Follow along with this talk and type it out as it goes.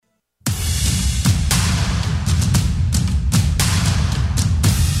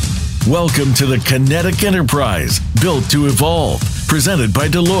Welcome to the Kinetic Enterprise, built to evolve, presented by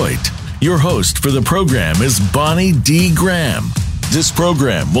Deloitte. Your host for the program is Bonnie D. Graham. This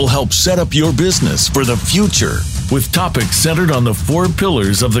program will help set up your business for the future with topics centered on the 4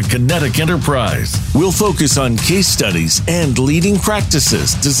 pillars of the Kinetic Enterprise. We'll focus on case studies and leading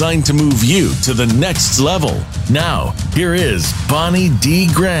practices designed to move you to the next level. Now, here is Bonnie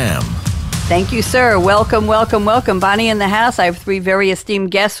D. Graham. Thank you, sir. Welcome, welcome, welcome. Bonnie in the house. I have 3 very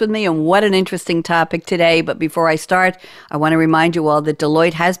esteemed guests with me, and what an interesting topic today. But before I start, I want to remind you all that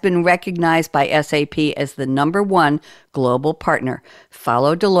Deloitte has been recognized by SAP as the #1 global partner.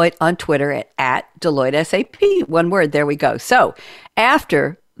 Follow Deloitte on Twitter at Deloitte SAP. One word, there we go. So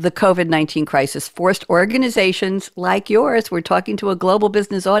after the COVID-19 crisis forced organizations like yours, we're talking to a global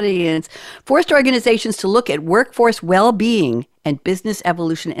business audience, forced organizations to look at workforce well-being and business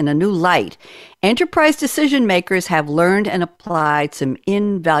evolution in a new light. Enterprise decision makers have learned and applied some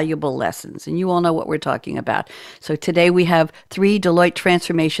invaluable lessons, and you all know what we're talking about. So today we have 3 Deloitte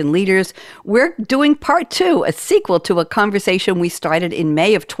transformation leaders. We're doing part 2, a sequel to a conversation we started in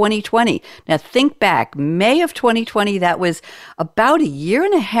May of 2020. Now think back, May of 2020, that was about a year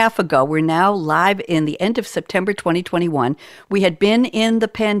and a half ago. We're now live in the end of September 2021. We had been in the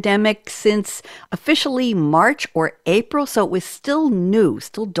pandemic since officially March or April, so it was still new,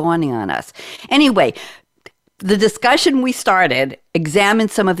 still dawning on us. Anyway, the discussion we started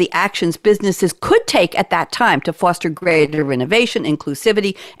examined some of the actions businesses could take at that time to foster greater innovation,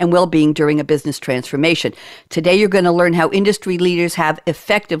 inclusivity, and well-being during a business transformation. Today, you're going to learn how industry leaders have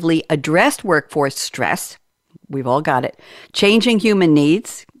effectively addressed workforce stress. We've all got it. Changing human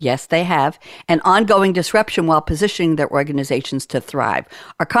needs, yes, they have, and ongoing disruption while positioning their organizations to thrive.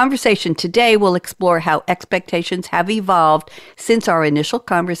 Our conversation today will explore how expectations have evolved since our initial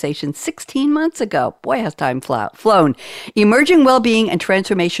conversation 16 months ago. Boy, has time flown. Emerging well-being and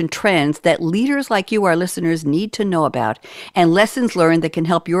transformation trends that leaders like you, our listeners, need to know about, and lessons learned that can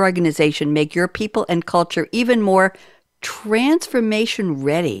help your organization make your people and culture even more transformation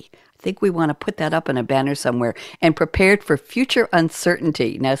ready. I think we want to put that up in a banner somewhere, and prepared for future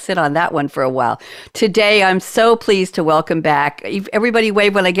uncertainty. Now sit on that one for a while. Today, I'm so pleased to welcome back. Everybody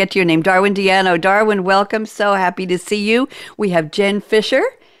wave when I get to your name. Darwin Deano. Darwin, welcome. So happy to see you. We have Jen Fisher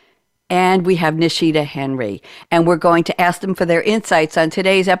and we have Nishita Henry. And we're going to ask them for their insights on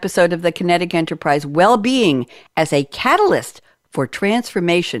today's episode of the Kinetic Enterprise, Well-Being as a Catalyst for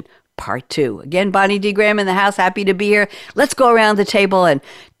Transformation. Part 2. Again, Bonnie D. Graham in the house. Happy to be here. Let's go around the table. And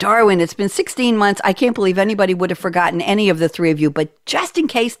Darwin, it's been 16 months. I can't believe anybody would have forgotten any of the 3 of you. But just in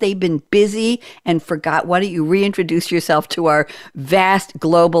case they've been busy and forgot, why don't you reintroduce yourself to our vast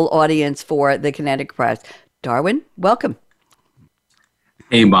global audience for the Kinetic Enterprise? Darwin, welcome.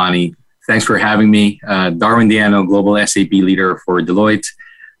 Hey, Bonnie. Thanks for having me. Darwin Deano, Global SAP Leader for Deloitte.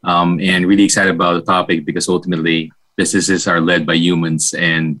 And really excited about the topic because ultimately businesses are led by humans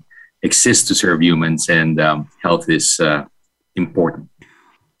and exist to serve humans, and health is important.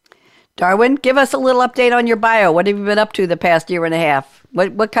 Darwin, give us a little update on your bio. What have you been up to the past year and a half?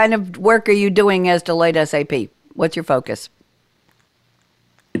 What kind of work are you doing as Deloitte SAP? What's your focus?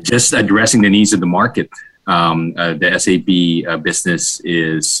 Just addressing the needs of the market. The SAP business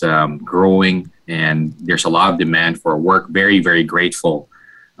is growing, and there's a lot of demand for work. Very, very grateful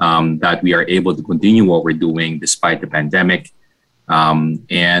that we are able to continue what we're doing despite the pandemic.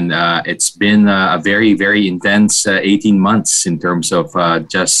 It's been a very, very intense 18 months in terms of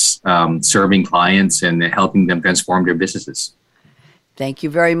just serving clients and helping them transform their businesses. Thank you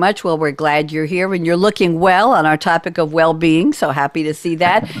very much. Well, we're glad you're here and you're looking well on our topic of well-being. So happy to see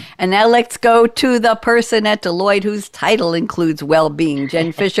that. And now let's go to the person at Deloitte whose title includes well-being,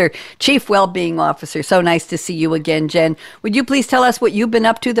 Jen Fisher, Chief Well-Being Officer. So nice to see you again, Jen. Would you please tell us what you've been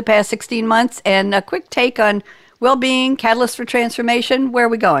up to the past 16 months and a quick take on well-being, catalyst for transformation? Where are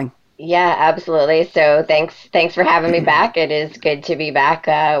we going? Yeah, absolutely. So thanks for having me back. It is good to be back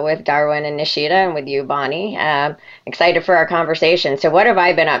with Darwin and Nishita and with you, Bonnie. Excited for our conversation. So what have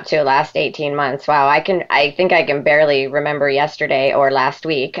I been up to last 18 months? Wow, I think I can barely remember yesterday or last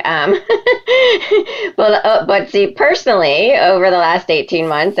week. But see, personally, over the last 18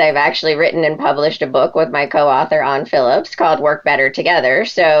 months, I've actually written and published a book with my co-author, Ann Phillips, called Work Better Together.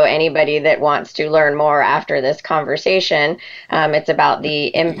 So anybody that wants to learn more after this conversation, it's about the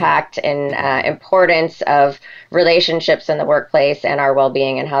impact and importance of relationships in the workplace and our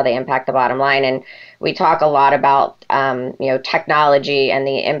well-being and how they impact the bottom line. And we talk a lot about technology and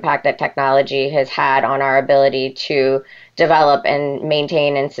the impact that technology has had on our ability to develop and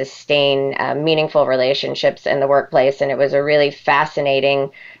maintain and sustain meaningful relationships in the workplace. And it was a really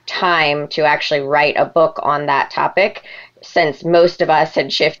fascinating time to actually write a book on that topic. since most of us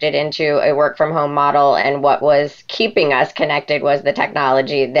had shifted into a work from home model, and what was keeping us connected was the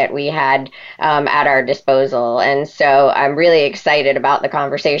technology that we had at our disposal. And so I'm really excited about the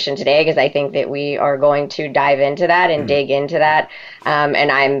conversation today, because I think that we are going to dive into that and dig into that.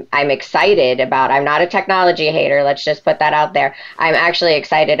 And I'm excited about, I'm not a technology hater, let's just put that out there. I'm actually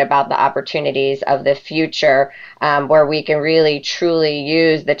excited about the opportunities of the future, where we can really truly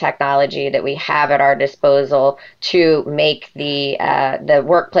use the technology that we have at our disposal to make the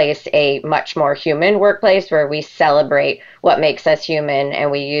workplace a much more human workplace, where we celebrate what makes us human, and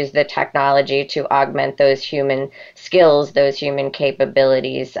we use the technology to augment those human skills, those human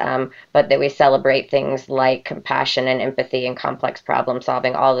capabilities, but that we celebrate things like compassion and empathy and complex problem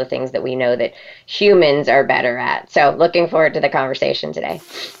solving, all the things that we know that humans are better at. So looking forward to the conversation today.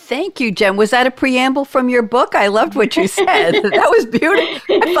 Thank you, Jen. Was that a preamble from your book? I loved what you said. That was beautiful.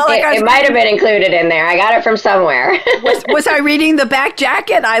 I felt like it might have been included in there. I got it from somewhere. Was I reading the back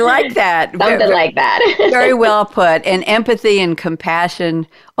jacket? I like that. Something like that. Very well put. And empathy and compassion,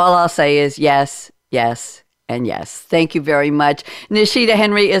 all I'll say is yes, yes, and yes. Thank you very much. Nishita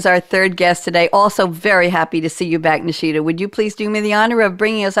Henry is our third guest today. Also very happy to see you back, Nishita. Would you please do me the honor of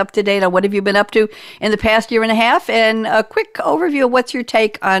bringing us up to date on what have you been up to in the past year and a half, and a quick overview of what's your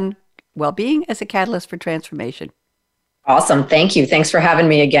take on well-being as a catalyst for transformation? Awesome. Thank you. Thanks for having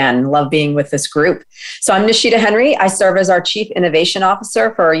me again. Love being with this group. So I'm Nishita Henry. I serve as our Chief Innovation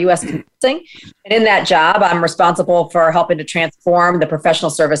Officer for U.S. Consulting. And in that job, I'm responsible for helping to transform the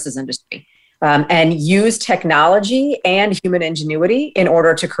professional services industry and use technology and human ingenuity in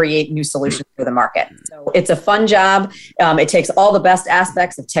order to create new solutions for the market. So it's a fun job. It takes all the best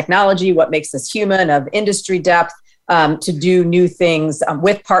aspects of technology, what makes us human, of industry depth, to do new things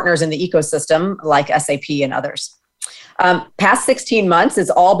with partners in the ecosystem like SAP and others. Past 16 months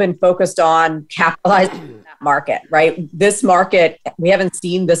has all been focused on capitalizing on that market, right? This market, we haven't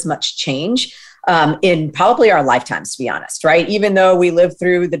seen this much change in probably our lifetimes, to be honest, right? Even though we lived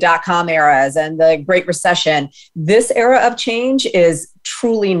through the dot-com eras and the Great Recession, this era of change is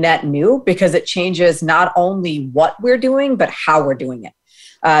truly net new, because it changes not only what we're doing, but how we're doing it.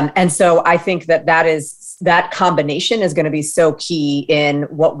 And so I think that combination is going to be so key in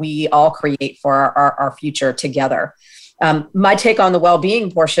what we all create for our future together. My take on the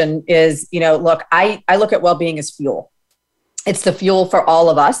well-being portion is, look, I look at well-being as fuel. It's the fuel for all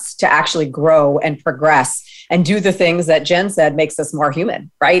of us to actually grow and progress and do the things that Jen said makes us more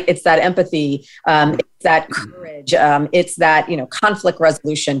human, right? It's that empathy, it's that courage, it's that, conflict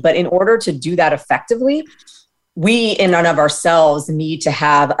resolution. But in order to do that effectively, we in and of ourselves need to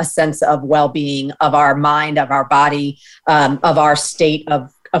have a sense of well-being of our mind, of our body, of our state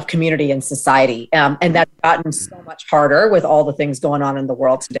of community and society. And that's gotten so much harder with all the things going on in the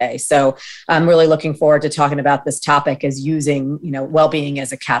world today. So I'm really looking forward to talking about this topic as using, well-being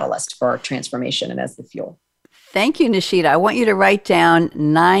as a catalyst for transformation and as the fuel. Thank you, Nishita. I want you to write down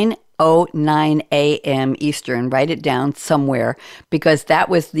 9:09 a.m. Eastern. Write it down somewhere, because that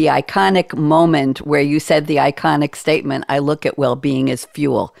was the iconic moment where you said the iconic statement, I look at well-being as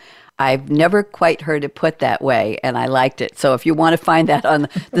fuel. I've never quite heard it put that way, and I liked it. So if you want to find that on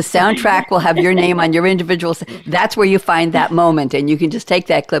the soundtrack, we'll have your name on your individual. That's where you find that moment, and you can just take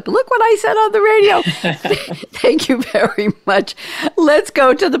that clip. Look what I said on the radio. Thank you very much. Let's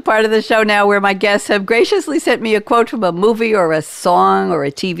go to the part of the show now where my guests have graciously sent me a quote from a movie or a song or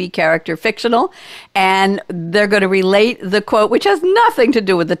a TV character, fictional, and they're going to relate the quote, which has nothing to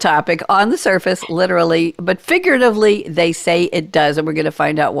do with the topic on the surface, literally, but figuratively, they say it does, and we're going to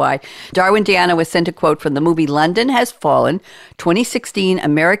find out why. Darwin Deano was sent a quote from the movie London Has Fallen, 2016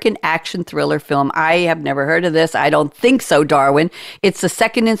 American action thriller film. I have never heard of this. I don't think so, Darwin. It's the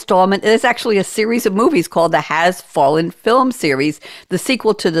second installment. There's actually a series of movies called the Has Fallen film series, the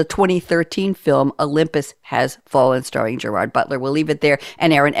sequel to the 2013 film Olympus Has Fallen, starring Gerard Butler. We'll leave it there,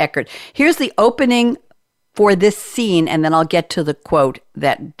 and Aaron Eckert. Here's the opening for this scene, and then I'll get to the quote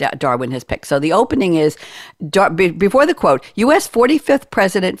that Darwin has picked. So the opening is, before the quote, U.S. 45th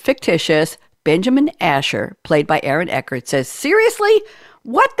President fictitious Benjamin Asher, played by Aaron Eckert, says, seriously?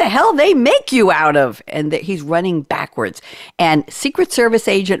 What the hell they make you out of? And he's running backwards. And Secret Service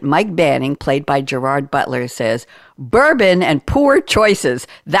agent Mike Banning, played by Gerard Butler, says, bourbon and poor choices.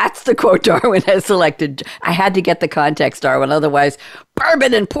 That's the quote Darwin has selected. I had to get the context, Darwin. Otherwise,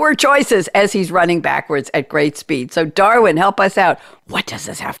 bourbon and poor choices as he's running backwards at great speed. So Darwin, help us out. What does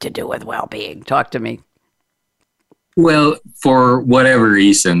this have to do with well-being? Talk to me. Well, for whatever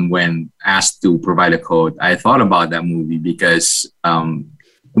reason, when asked to provide a quote, I thought about that movie because to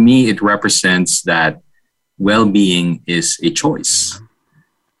me, it represents that well-being is a choice.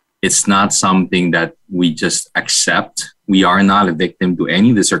 It's not something that we just accept We are not a victim to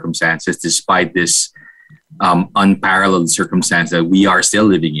any of the circumstances, despite this unparalleled circumstance that we are still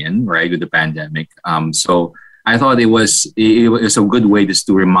living in, right, with the pandemic. So I thought it was a good way just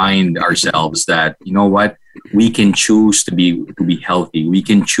to remind ourselves that, you know what, we can choose to be healthy. We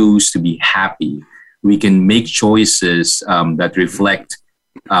can choose to be happy. We can make choices that reflect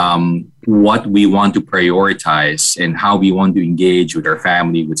what we want to prioritize and how we want to engage with our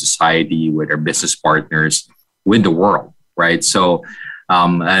family, with society, with our business partners, with the world, right? So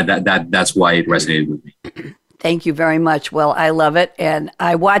that's why it resonated with me. Thank you very much. Well, I love it. And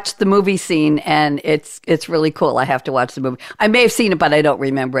I watched the movie scene, and it's really cool. I have to watch the movie. I may have seen it, but I don't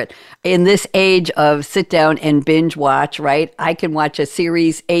remember it. In this age of sit down and binge watch, right? I can watch a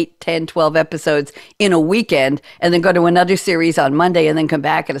series, 8, 10, 12 episodes in a weekend, and then go to another series on Monday and then come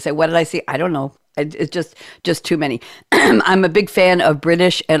back and say, what did I see? I don't know. It's just too many. I'm a big fan of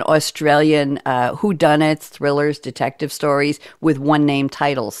British and Australian whodunits, thrillers, detective stories with one name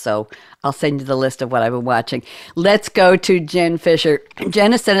titles. So I'll send you the list of what I've been watching. Let's go to Jen Fisher.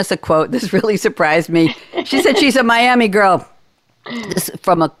 Jen has sent us a quote. This really surprised me. She said she's a Miami girl. This is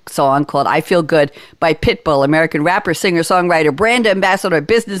from a song called I Feel Good by Pitbull, American rapper, singer, songwriter, brand ambassador,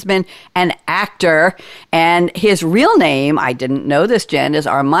 businessman, and actor. And his real name, I didn't know this, Jen, is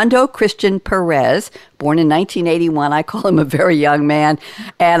Armando Christian Perez, born in 1981. I call him a very young man.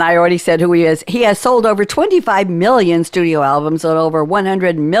 And I already said who he is. He has sold over 25 million studio albums and over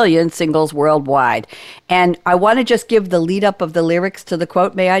 100 million singles worldwide. And I want to just give the lead up of the lyrics to the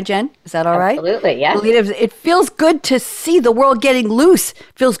quote. May I, Jen? Is that all right? Absolutely, yeah. It feels good to see the world getting loose.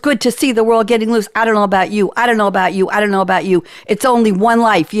 Feels good to see the world getting loose. I don't know about you. I don't know about you. I don't know about you. It's only one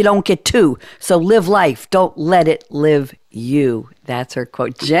life. You don't get two. So live life. Don't let it live you. That's her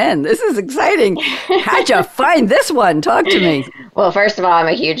quote. Jen, this is exciting. How'd you find this one? Talk to me. Well, first of all, I'm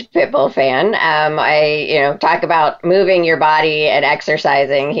a huge Pitbull fan. I talk about moving your body and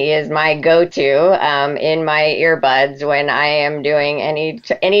exercising. He is my go-to in my earbuds when I am doing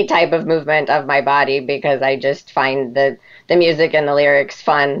any type of movement of my body, because I just find the music and the lyrics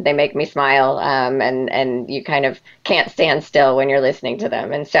fun. They make me smile, and you kind of can't stand still when you're listening to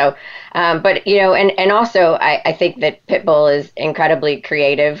them. And so, and also I think that Pitbull is incredibly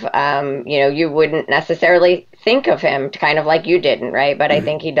creative. You wouldn't necessarily think of him kind of like you didn't, right? But I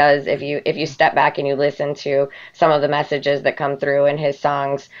think he does. If you step back and you listen to some of the messages that come through in his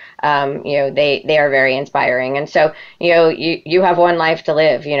songs, they are very inspiring. And so, you have one life to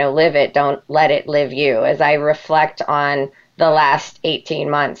live. Live it. Don't let it live you. As I reflect on the last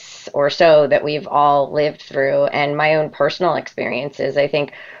 18 months or so that we've all lived through and my own personal experiences, I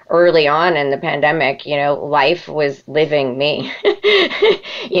think early on in the pandemic, life was living me.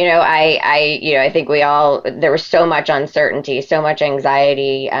 I think there was so much uncertainty, so much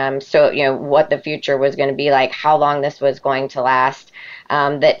anxiety, what the future was going to be like, how long this was going to last,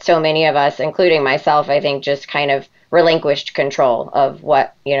 that so many of us, including myself, I think just kind of relinquished control of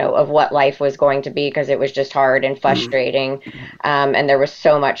what life was going to be, because it was just hard and frustrating. And there was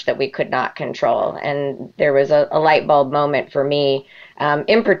so much that we could not control. And there was a light bulb moment for me,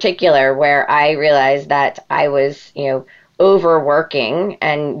 in particular, where I realized that I was, overworking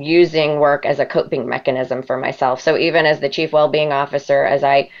and using work as a coping mechanism for myself. So even as the chief well-being officer, as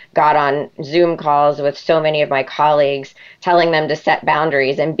I got on Zoom calls with so many of my colleagues, telling them to set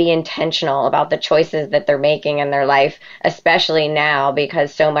boundaries and be intentional about the choices that they're making in their life, especially now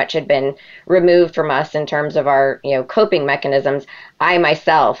because so much had been removed from us in terms of our, coping mechanisms, I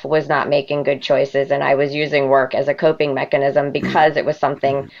myself was not making good choices, and I was using work as a coping mechanism because it was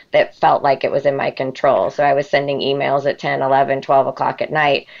something that felt like it was in my control. So I was sending emails at 10, 11, 12 o'clock at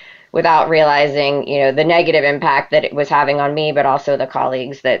night without realizing, the negative impact that it was having on me, but also the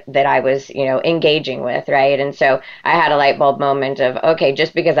colleagues that I was, engaging with, right? And so I had a light bulb moment of, okay,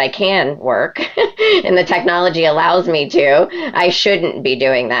 just because I can work and the technology allows me to, I shouldn't be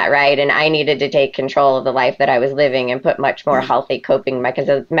doing that, right? And I needed to take control of the life that I was living and put much more healthy coping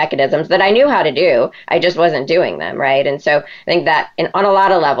mechanisms that I knew how to do. I just wasn't doing them, right? And so I think that on a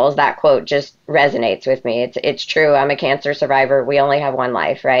lot of levels, that quote just resonates with me. It's true. I'm a cancer survivor. We only have one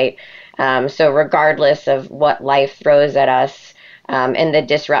life, right? So regardless of what life throws at us, and the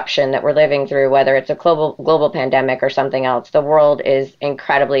disruption that we're living through, whether it's a global pandemic or something else, the world is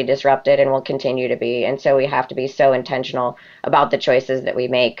incredibly disrupted and will continue to be. And so we have to be so intentional about the choices that we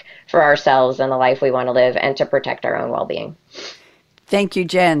make for ourselves and the life we want to live, and to protect our own well-being. Thank you,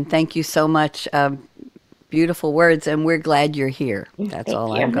 Jen. Thank you so much. Beautiful words, and we're glad you're here. That's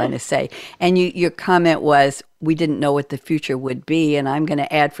all I'm going to say. And your comment was, we didn't know what the future would be, and I'm going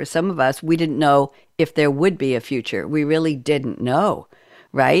to add, for some of us, we didn't know if there would be a future. We really didn't know.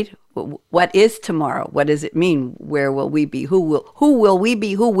 right? What is tomorrow? What does it mean? Where will we be? Who will we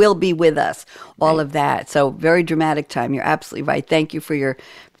be? Who will be with us? All of that. So very dramatic time. You're absolutely right. Thank you for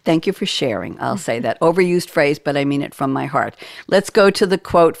sharing. I'll say that. Overused phrase, but I mean it from my heart. Let's go to the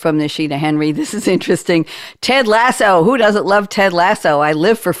quote from Nishita Henry. This is interesting. Ted Lasso. Who doesn't love Ted Lasso? I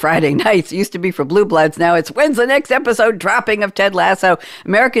live for Friday nights. It used to be for Blue Bloods. Now it's when's the next episode dropping of Ted Lasso?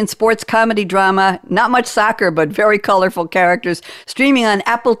 American sports comedy drama. Not much soccer, but very colorful characters. Streaming on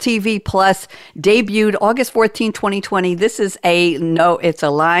Apple TV Plus. Debuted August 14, 2020. This is it's a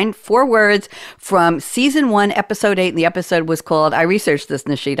line, 4 words from season 1, episode 8. And the episode was called, I researched this,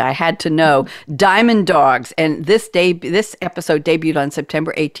 Nishita, I had to know, Diamond Dogs. And this episode debuted on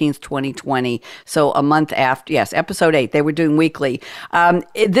September 18th, 2020. So a month after, yes, episode 8. They were doing weekly.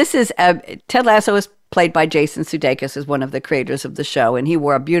 Ted Lasso is played by Jason Sudeikis, is one of the creators of the show, and he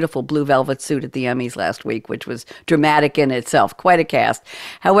wore a beautiful blue velvet suit at the Emmys last week, which was dramatic in itself, quite a cast.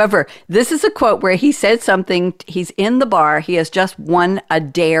 However, this is a quote where he said something. He's in the bar. He has just won a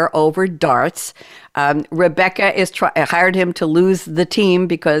dare over darts. Rebecca hired him to lose the team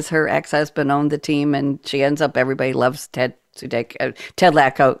because her ex-husband owned the team, and she ends up, everybody loves Ted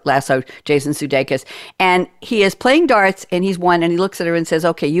Lasso, Jason Sudeikis. And he is playing darts and he's won, and he looks at her and says,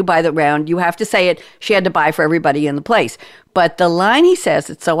 okay, you buy the round. You have to say it. She had to buy for everybody in the place. But the line he says,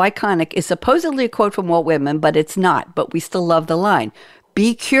 it's so iconic, is supposedly a quote from Walt Whitman, but it's not. But we still love the line.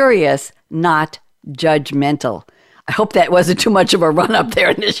 Be curious, not judgmental. I hope that wasn't too much of a run-up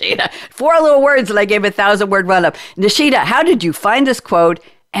there, Nishita. 4 little words and I gave a 1,000-word run-up. Nishita, how did you find this quote,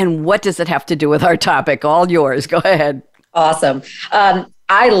 and what does it have to do with our topic? All yours. Go ahead. Awesome.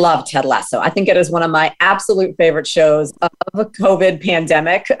 I love Ted Lasso. I think it is one of my absolute favorite shows of the COVID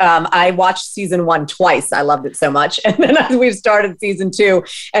pandemic. I watched season 1 twice. I loved it so much. And then we've started season 2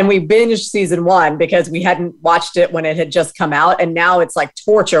 and we binged season 1 because we hadn't watched it when it had just come out. And now it's like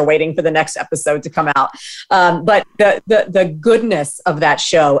torture waiting for the next episode to come out. But the goodness of that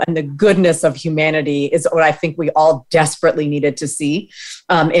show and the goodness of humanity is what I think we all desperately needed to see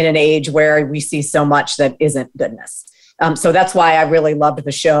in an age where we see so much that isn't goodness. So that's why I really loved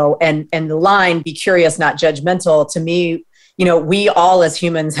the show. And the line, be curious, not judgmental, to me, we all as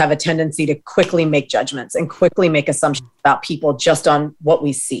humans have a tendency to quickly make judgments and quickly make assumptions about people just on what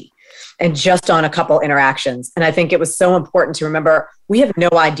we see and just on a couple interactions. And I think it was so important to remember, we have no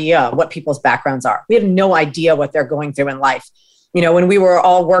idea what people's backgrounds are. We have no idea what they're going through in life. When we were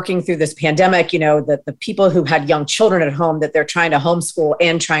all working through this pandemic, the people who had young children at home that they're trying to homeschool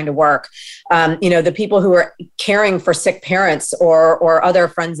and trying to work, the people who are caring for sick parents or other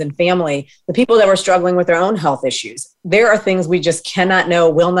friends and family, the people that were struggling with their own health issues. There are things we just cannot know,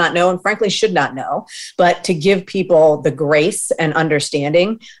 will not know, and frankly should not know. But to give people the grace and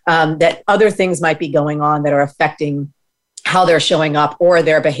understanding that other things might be going on that are affecting how they're showing up or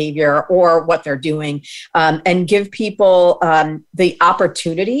their behavior or what they're doing, and give people the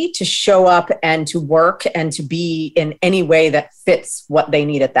opportunity to show up and to work and to be in any way that fits what they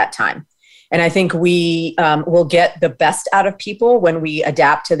need at that time. And I think we will get the best out of people when we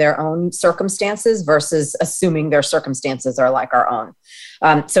adapt to their own circumstances versus assuming their circumstances are like our own.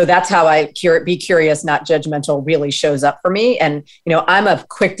 So that's how be curious, not judgmental really shows up for me. And, I'm a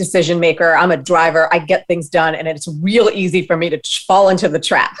quick decision maker. I'm a driver. I get things done. And it's real easy for me to fall into the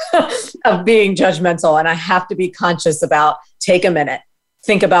trap of being judgmental. And I have to be conscious about, take a minute,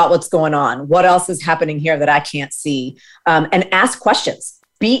 think about what's going on. What else is happening here that I can't see? And ask questions.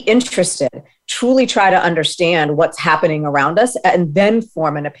 Be interested, truly try to understand what's happening around us, and then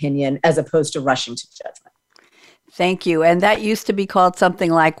form an opinion as opposed to rushing to judgment. Thank you. And that used to be called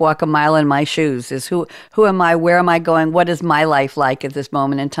something like walk a mile in my shoes, is who am I? Where am I going? What is my life like at this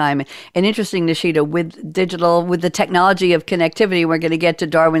moment in time? And interesting, Nishita, with the technology of connectivity, we're going to get to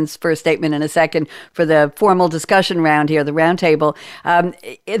Darwin's first statement in a second for the formal discussion round here, the round table.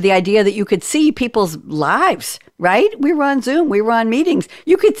 The idea that you could see people's lives, right? We were on Zoom. We were on meetings.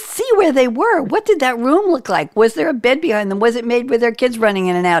 You could see where they were. What did that room look like? Was there a bed behind them? Was it made with their kids running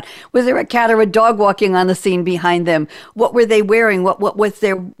in and out? Was there a cat or a dog walking on the scene behind them? What were they wearing? What was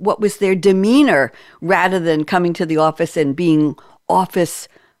their demeanor, rather than coming to the office and being office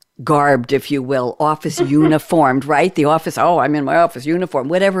garbed, if you will, office uniformed, right? The office, I'm in my office uniform,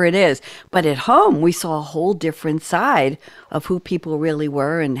 whatever it is. But at home, we saw a whole different side of who people really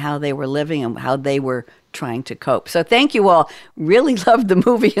were and how they were living and how they were trying to cope. So thank you all. Really loved the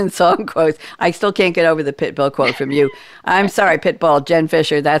movie and song quotes. I still can't get over the Pitbull quote from you. I'm sorry, Pitbull, Jen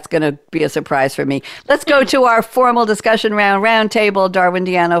Fisher. That's going to be a surprise for me. Let's go to our formal discussion round table. Darwin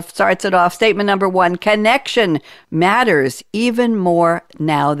Deano starts it off. Statement number 1, connection matters even more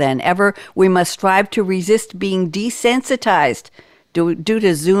now than ever. We must strive to resist being desensitized due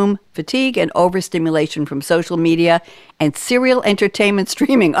to Zoom fatigue and overstimulation from social media and serial entertainment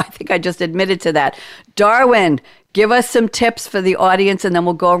streaming. I think I just admitted to that. Darwin, give us some tips for the audience, and then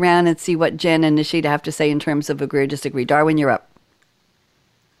we'll go around and see what Jen and Nishita have to say in terms of agree or disagree. Darwin, you're up.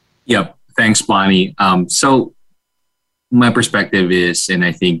 Yep. Thanks, Bonnie. So my perspective is, and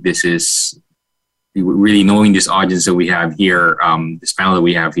I think this is really knowing this audience that we have here, this panel that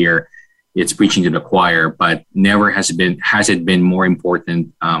we have here, it's preaching to the choir, but never has it been more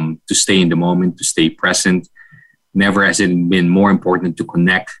important to stay in the moment, to stay present. Never has it been more important to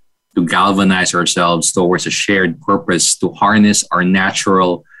connect, to galvanize ourselves towards a shared purpose, to harness our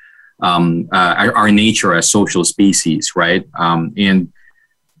natural, our nature as social species, right? And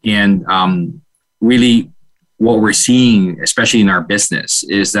really, what we're seeing, especially in our business,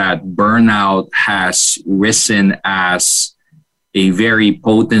 is that burnout has risen as a very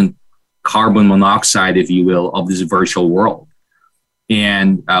potent carbon monoxide, if you will, of this virtual world.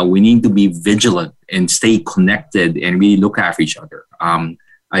 And we need to be vigilant and stay connected and really look after each other.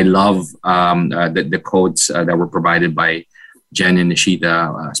 I love the quotes that were provided by Jen and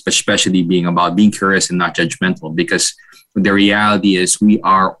Nishita, especially being about being curious and not judgmental, because the reality is we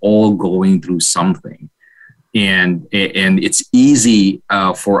are all going through something. And it's easy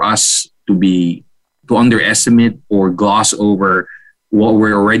for us to underestimate or gloss over what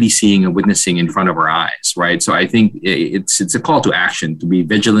we're already seeing and witnessing in front of our eyes, right? So I think it's a call to action, to be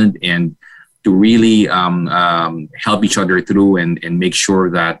vigilant and to really help each other through and make sure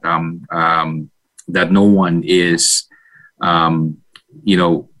that that no one is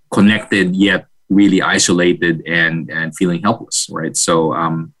connected yet really isolated and feeling helpless, right? So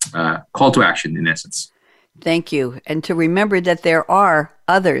call to action in essence. Thank you. And to remember that there are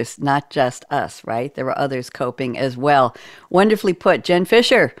others, not just us, right? There are others coping as well. Wonderfully put. Jen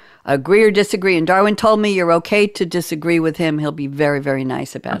Fisher, agree or disagree? And Darwin told me you're okay to disagree with him. He'll be very, very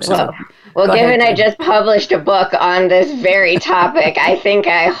nice about it. Well, given I just published a book on this very topic, I think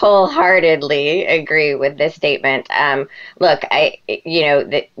I wholeheartedly agree with this statement. Look,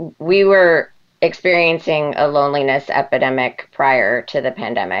 we were experiencing a loneliness epidemic prior to the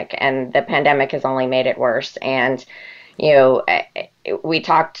pandemic, and the pandemic has only made it worse. And, we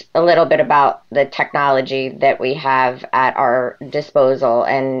talked a little bit about the technology that we have at our disposal.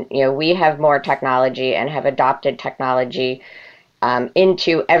 And, we have more technology and have adopted technology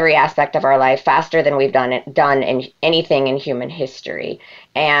into every aspect of our life faster than we've done in anything in human history.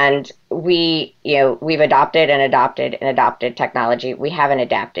 And we've adopted technology. We haven't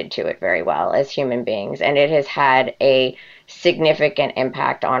adapted to it very well as human beings. And it has had a significant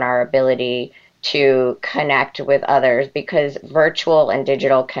impact on our ability to connect with others, because virtual and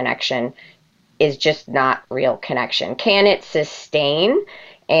digital connection is just not real connection. Can it sustain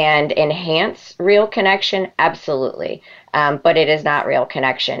and enhance real connection? Absolutely. But it is not real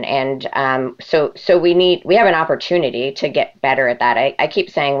connection. And so we have an opportunity to get better at that. I keep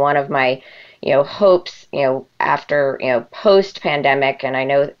saying one of my, hopes, after, post-pandemic, and I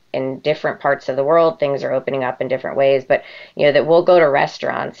know in different parts of the world, things are opening up in different ways, but, that we'll go to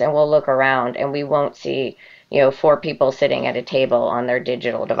restaurants and we'll look around and we won't see, 4 people sitting at a table on their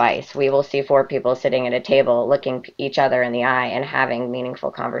digital device. We will see 4 people sitting at a table looking each other in the eye and having meaningful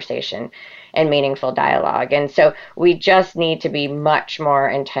conversation and meaningful dialogue. And so we just need to be much more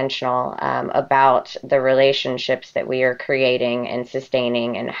intentional about the relationships that we are creating and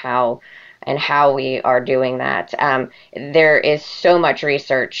sustaining, and how we are doing that. There is so much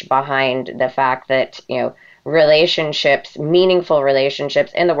research behind the fact that, relationships, meaningful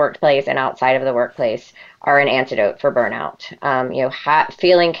relationships in the workplace and outside of the workplace, are an antidote for burnout.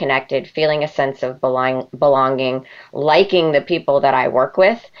 Feeling connected, feeling a sense of belonging, liking the people that I work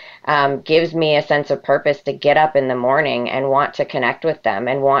with, gives me a sense of purpose to get up in the morning and want to connect with them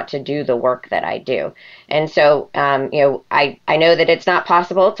and want to do the work that I do. And so, I know that it's not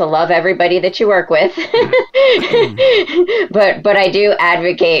possible to love everybody that you work with, but I do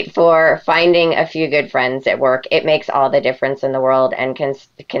advocate for finding a few good friends at work. It makes all the difference in the world and can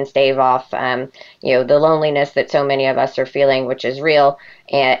stave off, the loneliness that so many of us are feeling, which is real,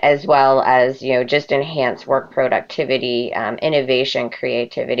 as well as, just enhance work productivity, innovation,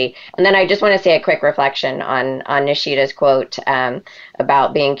 creativity. And then I just want to say a quick reflection on Nishita's quote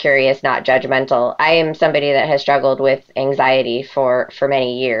about being curious, not judgmental. I am somebody that has struggled with anxiety for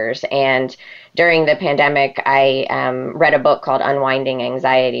many years. And during the pandemic, I read a book called Unwinding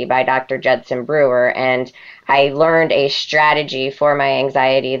Anxiety by Dr. Judson Brewer. And I learned a strategy for my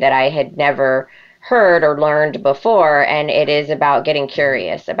anxiety that I had never heard or learned before, and it is about getting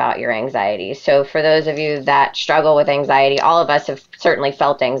curious about your anxiety. So for those of you that struggle with anxiety, all of us have certainly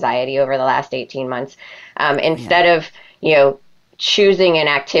felt anxiety over the last 18 months. Instead of, choosing an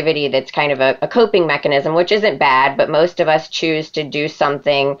activity that's kind of a coping mechanism, which isn't bad, but most of us choose to do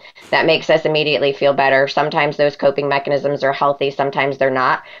something that makes us immediately feel better. Sometimes those coping mechanisms are healthy, sometimes they're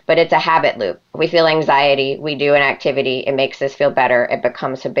not, but it's a habit loop. We feel anxiety, we do an activity, it makes us feel better, it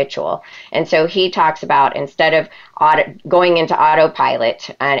becomes habitual. And so he talks about, instead of going into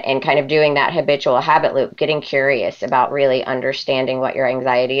autopilot and kind of doing that habitual habit loop, getting curious about really understanding what your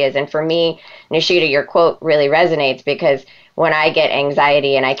anxiety is. And for me, Nishita, your quote really resonates, because when I get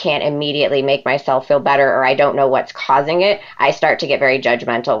anxiety and I can't immediately make myself feel better, or I don't know what's causing it, I start to get very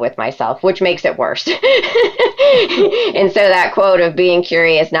judgmental with myself, which makes it worse. And so that quote of being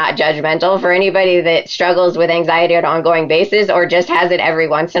curious, not judgmental, for anybody that struggles with anxiety on an ongoing basis or just has it every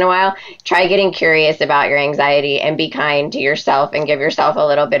once in a while, try getting curious about your anxiety and be kind to yourself and give yourself a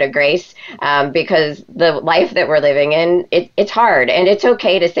little bit of grace, because the life that we're living in, it's hard, and it's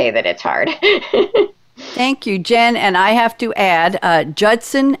okay to say that it's hard. Thank you, Jen. And I have to add,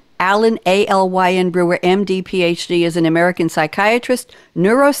 Judson Allen A.L.Y.N. Brewer, M.D., Ph.D., is an American psychiatrist,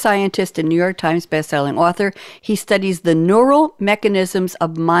 neuroscientist, and New York Times bestselling author. He studies the neural mechanisms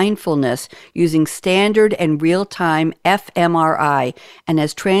of mindfulness using standard and real-time fMRI and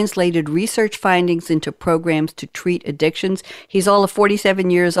has translated research findings into programs to treat addictions. He's all of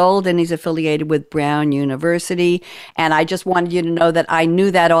 47 years old, and he's affiliated with Brown University. And I just wanted you to know that I knew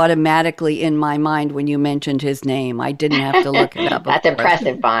that automatically in my mind when you mentioned his name. I didn't have to look it up. That's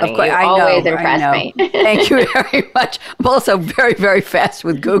impressive, Bonnie. You always impress me. Thank you very much. I'm also very, very fast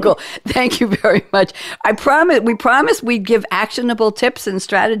with Google. Thank you very much. We promised we'd give actionable tips and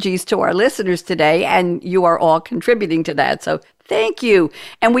strategies to our listeners today, and you are all contributing to that. So thank you.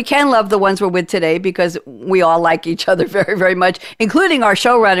 And we can love the ones we're with today because we all like each other very, very much, including our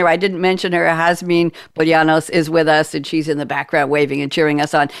showrunner. I didn't mention her. Jasmine Bolianos is with us, and she's in the background waving and cheering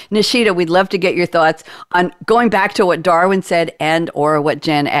us on. Nishita, we'd love to get your thoughts on going back to what Darwin said and or what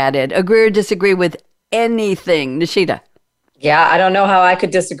Jen added. Agree or disagree with anything? Nishita. Yeah, I don't know how I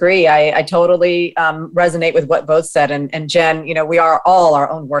could disagree. I totally resonate with what both said. And Jen, we are all our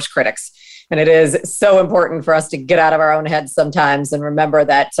own worst critics. And it is so important for us to get out of our own heads sometimes and remember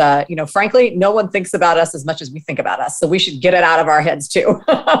that, frankly, no one thinks about us as much as we think about us. So we should get it out of our heads too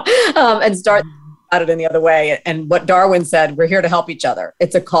and start about it in the other way. And what Darwin said, we're here to help each other.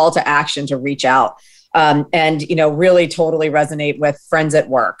 It's a call to action to reach out and really totally resonate with friends at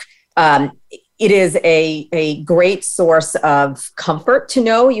work. It is a great source of comfort to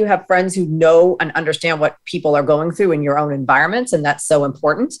know you have friends who know and understand what people are going through in your own environments. And that's so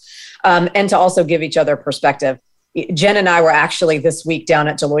important. And to also give each other perspective. Jen and I were actually this week down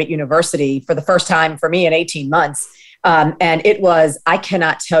at Deloitte University for the first time for me in 18 months. And I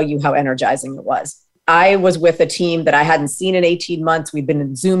cannot tell you how energizing it was. I was with a team that I hadn't seen in 18 months. We've been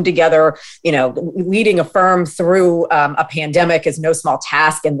in Zoom together. Leading a firm through a pandemic is no small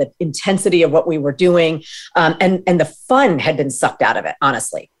task, and the intensity of what we were doing and the fun had been sucked out of it,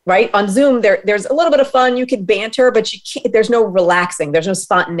 honestly. Right? On Zoom, there's a little bit of fun. You can banter, but there's no relaxing. There's no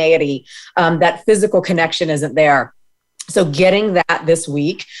spontaneity. That physical connection isn't there. So getting that this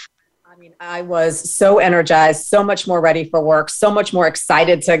week, I was so energized, so much more ready for work, so much more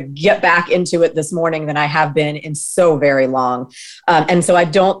excited to get back into it this morning than I have been in so very long. And so I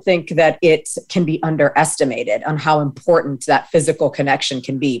don't think that it can be underestimated on how important that physical connection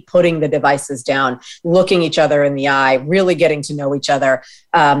can be, putting the devices down, looking each other in the eye, really getting to know each other.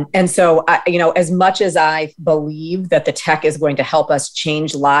 And so, as much as I believe that the tech is going to help us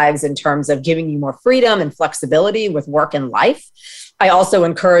change lives in terms of giving you more freedom and flexibility with work and life, I also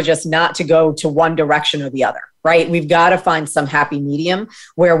encourage us not to go to one direction or the other, right? We've got to find some happy medium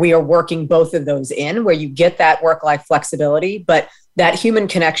where we are working both of those in, where you get that work-life flexibility, but that human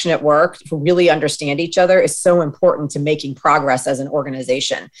connection at work to really understand each other is so important to making progress as an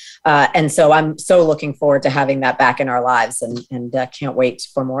organization. And so I'm so looking forward to having that back in our lives and can't wait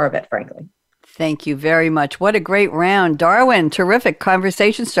for more of it, frankly. Thank you very much. What a great round. Darwin, terrific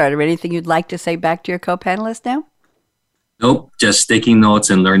conversation starter. Anything you'd like to say back to your co-panelists now? Nope, just taking notes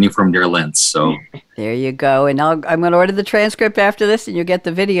and learning from their lens. So there you go. And I'm going to order the transcript after this, and you'll get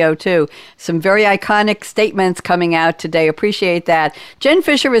the video too. Some very iconic statements coming out today. Appreciate that. Jen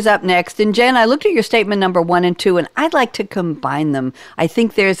Fisher is up next. And Jen, I looked at your statement number 1 and 2, and I'd like to combine them. I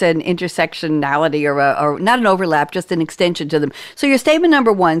think there's an intersectionality or not an overlap, just an extension to them. So your statement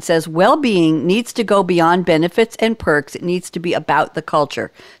number 1 says, well-being needs to go beyond benefits and perks. It needs to be about the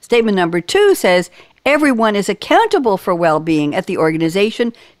culture. Statement number 2 says, everyone is accountable for well-being at the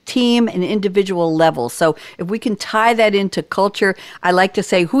organization, team, and individual level. So if we can tie that into culture, I like to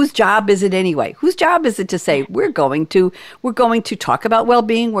say, whose job is it anyway? Whose job is it to say, we're going to talk about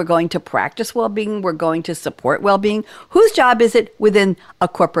well-being, we're going to practice well-being, we're going to support well-being? Whose job is it within a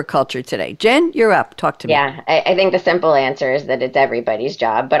corporate culture today? Jen, you're up. Talk to me. Yeah, I think the simple answer is that it's everybody's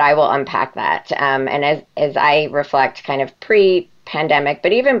job, but I will unpack that. And as I reflect kind of pre-pandemic,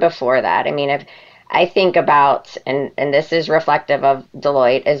 but even before that, I mean, if I think about, and this is reflective of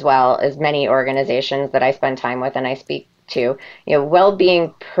Deloitte as well as many organizations that I spend time with and I speak to,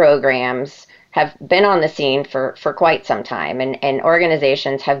 well-being programs have been on the scene for quite some time, and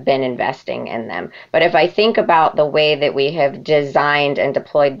organizations have been investing in them. But if I think about the way that we have designed and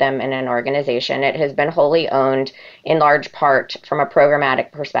deployed them in an organization, it has been wholly owned in large part from a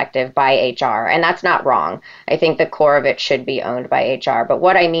programmatic perspective by HR. And that's not wrong. I think the core of it should be owned by HR. But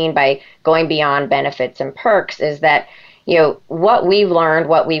what I mean by going beyond benefits and perks is that what we've learned,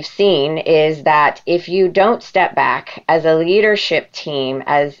 what we've seen is that if you don't step back as a leadership team,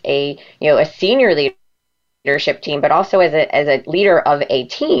 as a senior leadership team, but also as a leader of a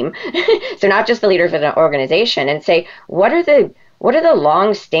team, so not just the leader of an organization, and say, what are the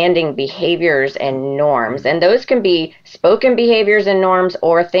long-standing behaviors and norms? And those can be spoken behaviors and norms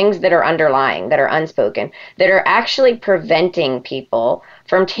or things that are underlying, that are unspoken, that are actually preventing people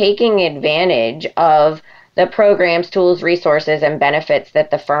from taking advantage of the programs, tools, resources, and benefits that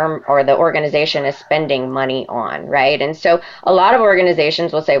the firm or the organization is spending money on, right? And so a lot of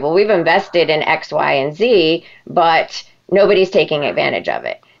organizations will say, well, we've invested in X, Y, and Z, but nobody's taking advantage of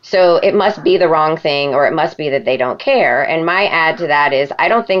it. So it must be the wrong thing, or it must be that they don't care. And my add to that is, I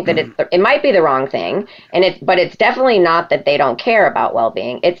don't think that it might be the wrong thing, but it's definitely not that they don't care about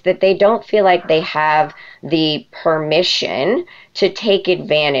well-being. It's that they don't feel like they have the permission to take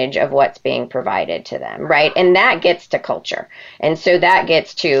advantage of what's being provided to them, right? And that gets to culture. And so that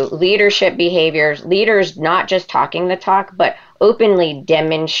gets to leadership behaviors, leaders not just talking the talk, but openly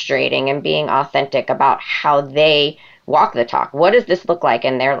demonstrating and being authentic about how they walk the talk. What does this look like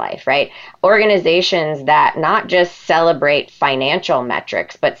in their life, right? Organizations that not just celebrate financial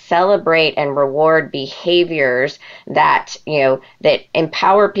metrics, but celebrate and reward behaviors that, that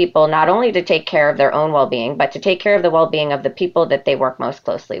empower people not only to take care of their own well-being, but to take care of the well-being of the people that they work most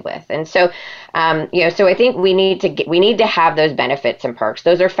closely with. And so, so I think we need to have those benefits and perks.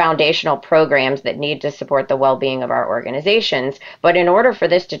 Those are foundational programs that need to support the well-being of our organizations. But in order for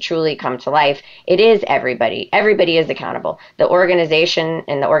this to truly come to life, it is everybody. Everybody is accountable. The organization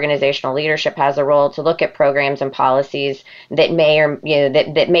and the organizational leadership has a role to look at programs and policies that may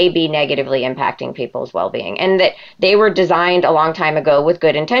that may be negatively impacting people's well-being, and that they were designed a long time ago with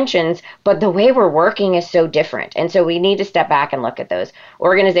good intentions, but the way we're working is so different. And so we need to step back and look at those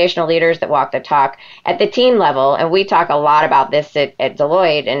organizational leaders that walk the talk at the team level. And we talk a lot about this at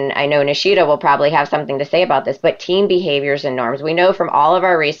Deloitte, and I know Nishita will probably have something to say about this, but team behaviors and norms. We know from all of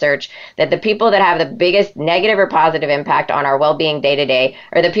our research that the people that have the biggest negative or positive impact on our well-being day to day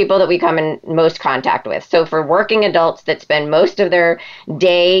are the people that we come in most contact with. So for working adults that spend most of their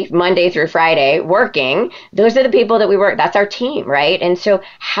day, Monday through Friday, working, those are the people that we work. That's our team, right? And so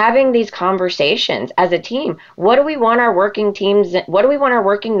having these conversations as a team, what do we want our working teams, what do we want our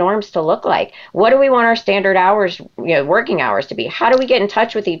working norms to look like? What do we want our standard hours, working hours to be? How do we get in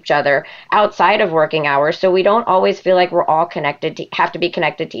touch with each other outside of working hours so we don't always feel like we're all have to be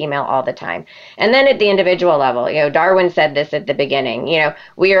connected to email all the time? And then at the individual level, Darwin said this at the beginning,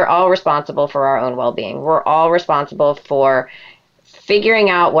 we are all responsible for our own well-being. We're all responsible for figuring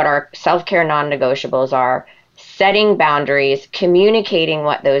out what our self-care non-negotiables are, setting boundaries, communicating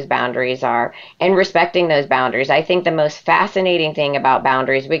what those boundaries are, and respecting those boundaries. I think the most fascinating thing about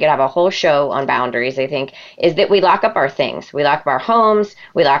boundaries, we could have a whole show on boundaries, I think, is that we lock up our things. We lock up our homes,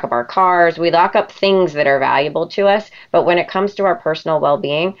 we lock up our cars, we lock up things that are valuable to us. But when it comes to our personal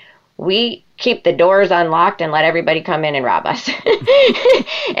well-being, we keep the doors unlocked and let everybody come in and rob us.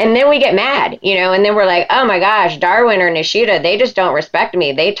 And then we get mad, and then we're like, oh my gosh, Darwin or Nishita, they just don't respect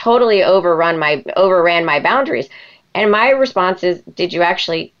me. They totally overran my boundaries. And my response is, did you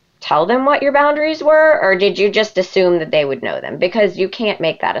actually tell them what your boundaries were, or did you just assume that they would know them? Because you can't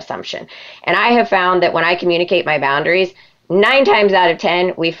make that assumption. And I have found that when I communicate my boundaries, 9 times out of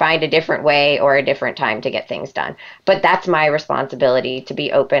 10, we find a different way or a different time to get things done. But that's my responsibility, to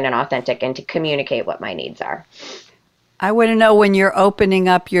be open and authentic and to communicate what my needs are. I want to know when you're opening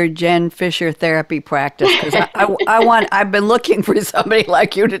up your Jen Fisher therapy practice, because I've been looking for somebody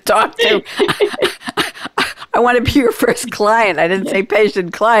like you to talk to. I want to be your first client. I didn't say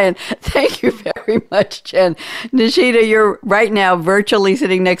patient, client. Thank you very much, Jen. Nishita, you're right now virtually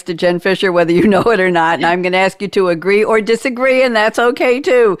sitting next to Jen Fisher, whether you know it or not. And I'm going to ask you to agree or disagree, and that's okay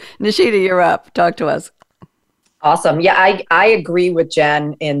too. Nishita, you're up. Talk to us. Awesome. Yeah, I agree with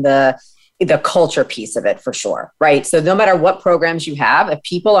Jen in the culture piece of it for sure, right? So no matter what programs you have, if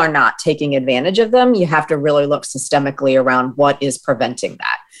people are not taking advantage of them, you have to really look systemically around what is preventing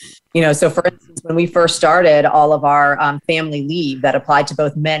that. So for instance, when we first started all of our family leave that applied to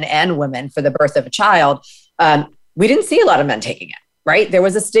both men and women for the birth of a child, we didn't see a lot of men taking it, right? There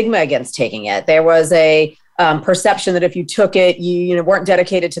was a stigma against taking it. There was a perception that if you took it, you weren't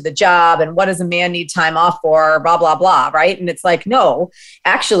dedicated to the job, and what does a man need time off for, blah, blah, blah, right? And it's like, no,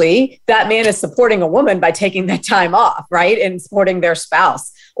 actually, that man is supporting a woman by taking that time off, right? And supporting their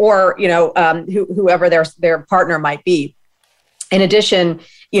spouse or, whoever their partner might be. In addition,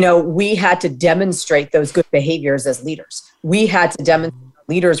 we had to demonstrate those good behaviors as leaders. We had to demonstrate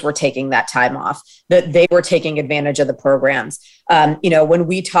leaders were taking that time off, that they were taking advantage of the programs. When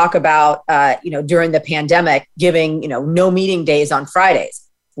we talk about, during the pandemic, giving, no meeting days on Fridays,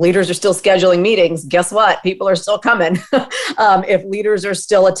 leaders are still scheduling meetings. Guess what? People are still coming. If leaders are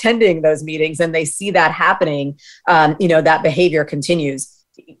still attending those meetings and they see that happening, that behavior continues.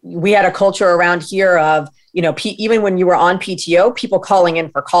 We had a culture around here of, even when you were on PTO, people calling in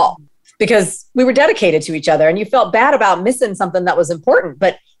for call, because we were dedicated to each other and you felt bad about missing something that was important.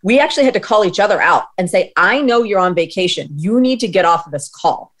 But we actually had to call each other out and say, I know you're on vacation. You need to get off of this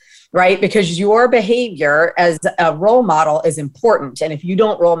call, right? Because your behavior as a role model is important. And if you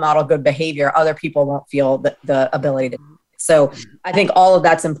don't role model good behavior, other people won't feel the ability to. So I think all of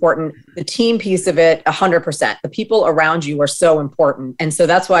that's important. The team piece of it, 100%. The people around you are so important. And so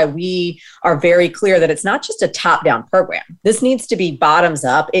that's why we are very clear that it's not just a top-down program. This needs to be bottoms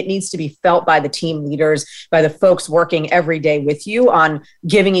up. It needs to be felt by the team leaders, by the folks working every day with you on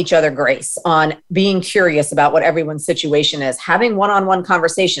giving each other grace, on being curious about what everyone's situation is, having one-on-one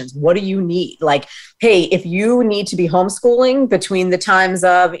conversations. What do you need? Like, hey, if you need to be homeschooling between the times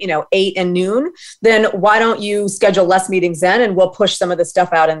of, 8 and noon, then why don't you schedule less meetings then and we'll push some of the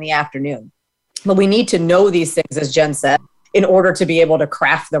stuff out in the afternoon. But we need to know these things, as Jen said, in order to be able to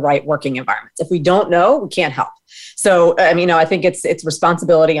craft the right working environments. If we don't know, we can't help. So, I think it's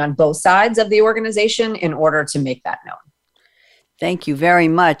responsibility on both sides of the organization in order to make that known. Thank you very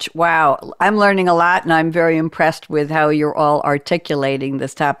much. Wow. I'm learning a lot, and I'm very impressed with how you're all articulating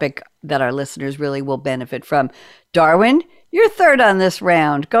this topic that our listeners really will benefit from. Darwin, you're third on this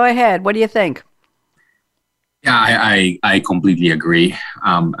round. Go ahead. What do you think? Yeah, I completely agree.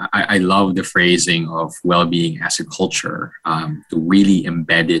 I love the phrasing of well-being as a culture, to really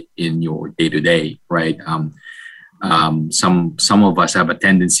embed it in your day-to-day, right? Some of us have a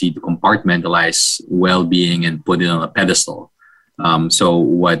tendency to compartmentalize well-being and put it on a pedestal. So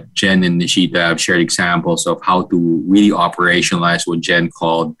what Jen and Nishita have shared examples of how to really operationalize what Jen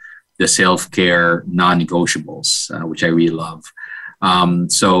called the self-care non-negotiables, which I really love.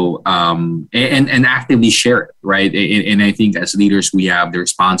 And actively share it, right? And I think as leaders, we have the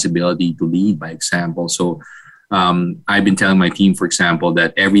responsibility to lead by example. So I've been telling my team, for example,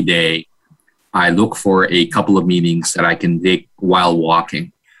 that every day I look for a couple of meetings that I can take while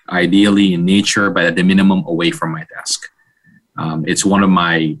walking, ideally in nature, but at the minimum away from my desk. It's one of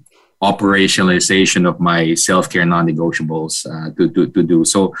my operationalization of my self-care non-negotiables to do.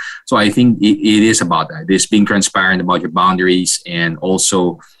 So I think it is about that. It's being transparent about your boundaries and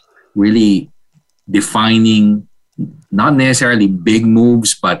also really defining not necessarily big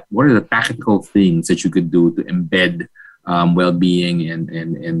moves, but what are the practical things that you could do to embed well-being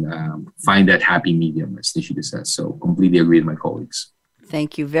and find that happy medium, as Nishita says. So completely agree with my colleagues.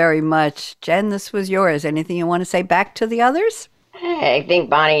 Thank you very much. Jen, this was yours. Anything you want to say back to the others? I think,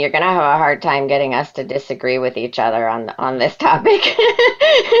 Bonnie, you're going to have a hard time getting us to disagree with each other on this topic.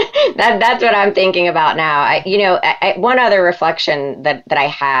 That's what I'm thinking about now. One other reflection that I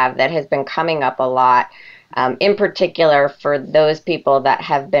have that has been coming up a lot, in particular for those people that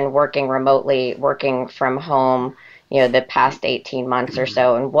have been working remotely, working from home, the past 18 months or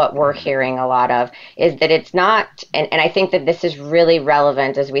so, and what we're hearing a lot of is that it's not, and I think that this is really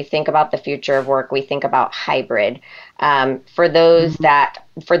relevant as we think about the future of work, we think about hybrid. For those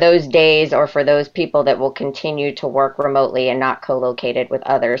days or for those people that will continue to work remotely and not co-located with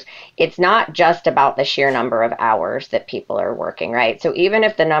others, it's not just about the sheer number of hours that people are working, right? So even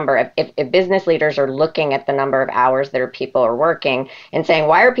if if business leaders are looking at the number of hours that people are working and saying,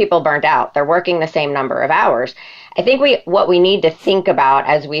 why are people burnt out? They're working the same number of hours. I think what we need to think about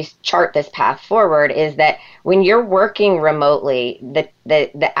as we chart this path forward is that when you're working remotely,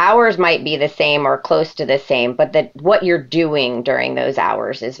 the hours might be the same or close to the same, but what you're doing during those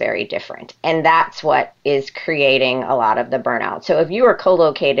hours is very different. And that's what is creating a lot of the burnout. So if you are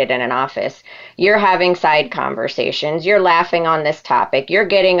co-located in an office, you're having side conversations, you're laughing on this topic, you're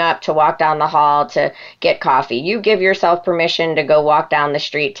getting up to walk down the hall to get coffee, you give yourself permission to go walk down the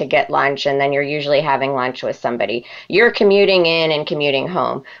street to get lunch, and then you're usually having lunch with somebody. You're commuting in and commuting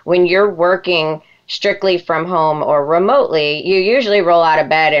home. When you're working strictly from home or remotely, you usually roll out of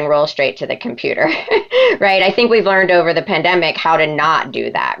bed and roll straight to the computer, right? I think we've learned over the pandemic how to not do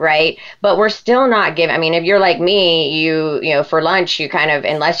that, right? But we're still not giving, I mean, if you're like me, you know, for lunch, you kind of,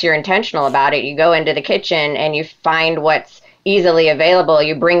 unless you're intentional about it, you go into the kitchen and you find what's easily available,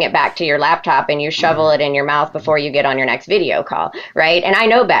 you bring it back to your laptop and you shovel it in your mouth before you get on your next video call, right? And I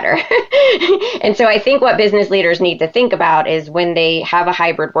know better. And so I think what business leaders need to think about is when they have a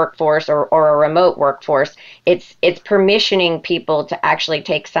hybrid workforce or a remote workforce, it's permissioning people to actually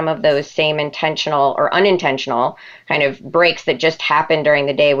take some of those same intentional or unintentional kind of breaks that just happen during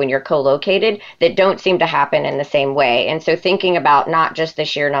the day when you're co-located that don't seem to happen in the same way. And so thinking about not just the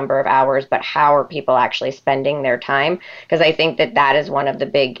sheer number of hours, but how are people actually spending their time? Because I think that is one of the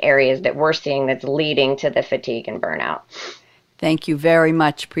big areas that we're seeing that's leading to the fatigue and burnout. Thank you very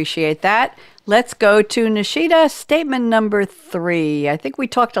much. Appreciate that. Let's go to Nishita, statement number 3. I think we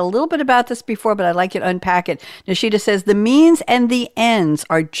talked a little bit about this before, but I'd like you to unpack it. Nishita says, the means and the ends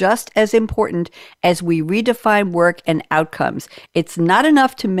are just as important as we redefine work and outcomes. It's not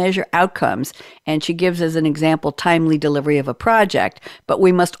enough to measure outcomes, and she gives as an example timely delivery of a project, but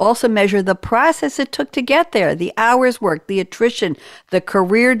we must also measure the process it took to get there, the hours worked, the attrition, the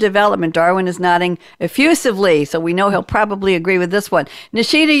career development. Darwin is nodding effusively, so we know he'll probably agree with this one.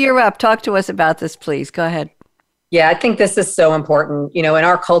 Nishita, you're up. Talk to us about this, please. Go ahead. Yeah, I think this is so important. You know, in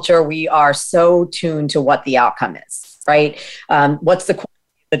our culture, we are so tuned to what the outcome is, right? What's the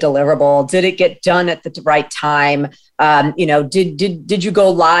deliverable? Did it get done at the right time? You know, did you go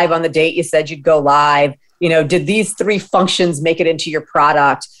live on the date you said you'd go live? You know, did these 3 functions make it into your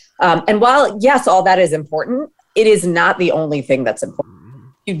product? And while, yes, all that is important, it is not the only thing that's important.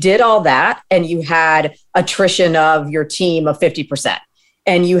 You did all that and you had attrition of your team of 50%.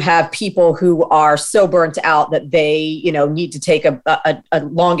 And you have people who are so burnt out that they, you know, need to take a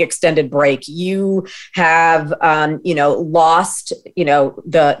long extended break. You have, you know, lost, you know,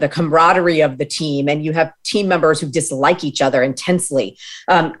 the camaraderie of the team, and you have team members who dislike each other intensely.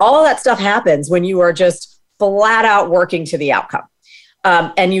 All that stuff happens when you are just flat out working to the outcome.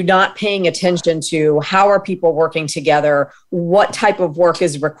 And you're not paying attention to how are people working together, what type of work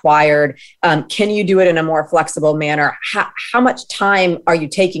is required, can you do it in a more flexible manner, how much time are you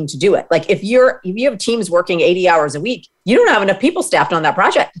taking to do it? Like if you have teams working 80 hours a week, you don't have enough people staffed on that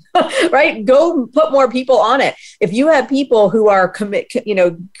project, right? Go put more people on it. If you have people who are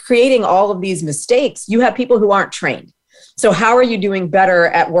creating all of these mistakes, you have people who aren't trained. So how are you doing better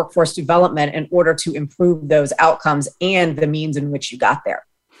at workforce development in order to improve those outcomes and the means in which you got there?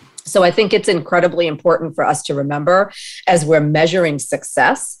 So I think it's incredibly important for us to remember as we're measuring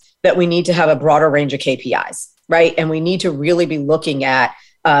success that we need to have a broader range of KPIs, right? And we need to really be looking at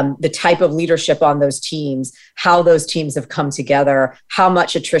the type of leadership on those teams, how those teams have come together, how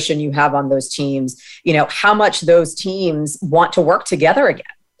much attrition you have on those teams, you know, how much those teams want to work together again.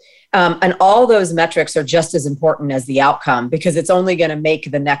 And all those metrics are just as important as the outcome, because it's only going to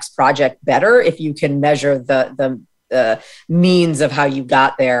make the next project better if you can measure the means of how you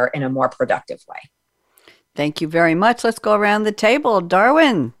got there in a more productive way. Thank you very much. Let's go around the table.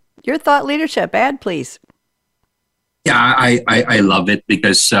 Darwin, your thought leadership ad, please. Yeah, I love it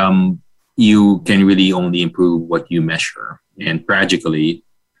because you can really only improve what you measure. And tragically,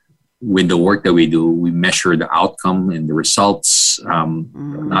 with the work that we do, we measure the outcome and the results,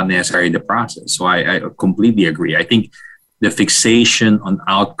 not necessarily the process. So I completely agree. I think the fixation on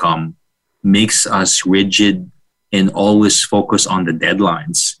outcome makes us rigid and always focus on the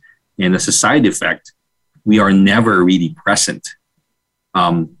deadlines. And as a side effect, we are never really present.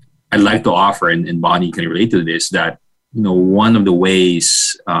 I'd like to offer, and Bonnie can relate to this, that, you know, one of the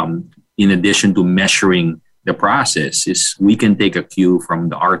ways, in addition to measuring the process, is we can take a cue from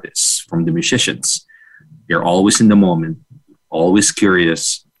the artists, from the musicians. They're always in the moment, always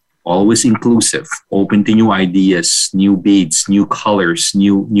curious, always inclusive, open to new ideas, new beats, new colors,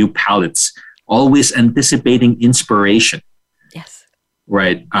 new palettes, always anticipating inspiration. Yes.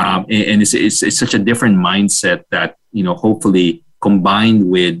 Right. And it's such a different mindset that, you know, hopefully combined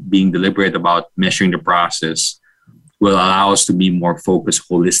with being deliberate about measuring the process will allow us to be more focused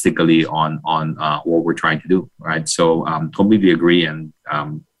holistically on what we're trying to do, right? So completely agree, and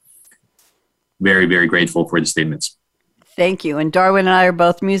very, very grateful for the statements. Thank you. And Darwin and I are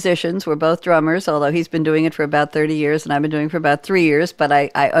both musicians. We're both drummers, although he's been doing it for about 30 years and I've been doing it for about 3 years. But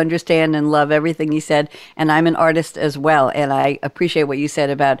I understand and love everything he said. And I'm an artist as well. And I appreciate what you said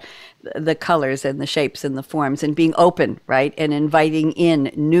about the colors and the shapes and the forms and being open, right? And inviting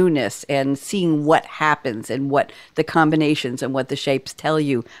in newness and seeing what happens and what the combinations and what the shapes tell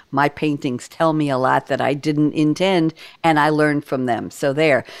you. My paintings tell me a lot that I didn't intend and I learned from them. So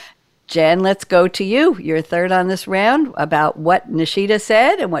there. Jen, let's go to you. You're third on this round about what Nishita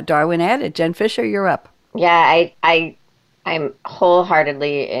said and what Darwin added. Jen Fisher, you're up. Yeah, I'm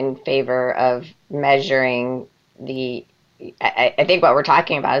wholeheartedly in favor of measuring I think what we're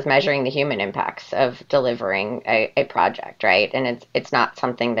talking about is measuring the human impacts of delivering a project, right? And it's not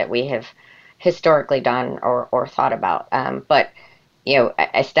something that we have historically done or thought about. But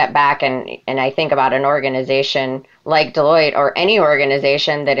I step back and I think about an organization like Deloitte or any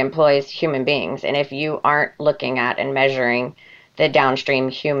organization that employs human beings. And if you aren't looking at and measuring the downstream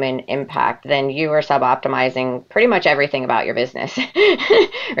human impact, then you are suboptimizing pretty much everything about your business,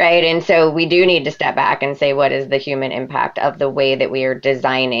 right? And so we do need to step back and say, what is the human impact of the way that we are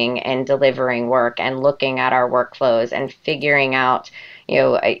designing and delivering work and looking at our workflows and figuring out,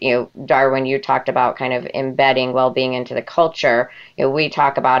 Darwin, you talked about kind of embedding well-being into the culture. We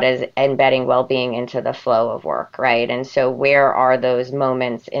talk about as embedding well-being into the flow of work, right? And so where are those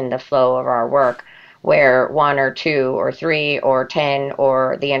moments in the flow of our work where one or two or three or 10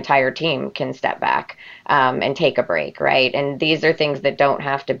 or the entire team can step back and take a break, right? And these are things that don't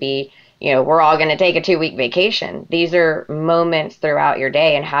have to be, we're all going to take a 2-week vacation. These are moments throughout your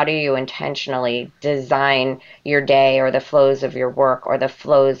day. And how do you intentionally design your day or the flows of your work or the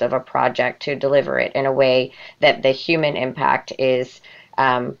flows of a project to deliver it in a way that the human impact is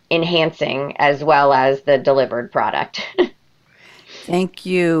enhancing as well as the delivered product? Thank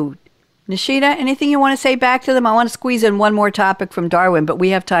you. Nishita, anything you want to say back to them? I want to squeeze in one more topic from Darwin, but we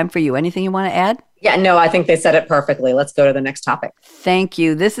have time for you. Anything you want to add? Yeah, no, I think they said it perfectly. Let's go to the next topic. Thank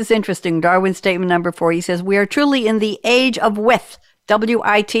you. This is interesting. Darwin's statement number 4, he says, we are truly in the age of WITH,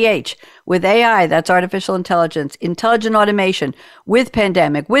 WITH, with AI, that's artificial intelligence, intelligent automation, with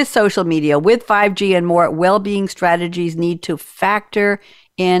pandemic, with social media, with 5G and more. Well-being strategies need to factor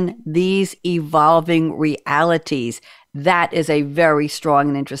in these evolving realities. That is a very strong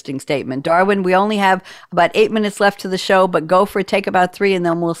and interesting statement. Darwin, we only have about 8 minutes left to the show, but go for it. Take about 3, and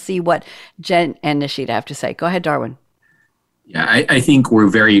then we'll see what Jen and Nishita have to say. Go ahead, Darwin. Yeah, I think we're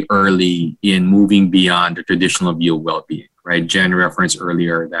very early in moving beyond the traditional view of well-being, right? Jen referenced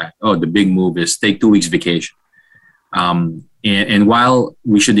earlier that, the big move is take 2 weeks vacation. And while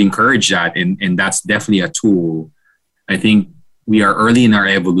we should encourage that, and that's definitely a tool, I think we are early in our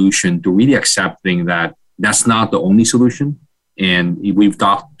evolution to really accepting that that's not the only solution. And we've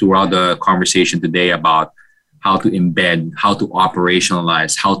talked throughout the conversation today about how to embed, how to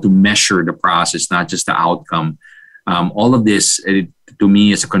operationalize, how to measure the process, not just the outcome. All of this, to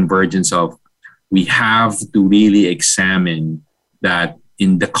me, is a convergence of we have to really examine that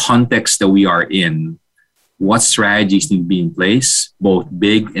in the context that we are in, what strategies need to be in place, both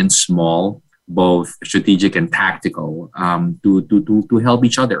big and small, both strategic and tactical, to help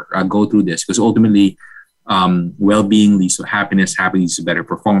each other go through this. Because ultimately, well-being leads to happiness leads to better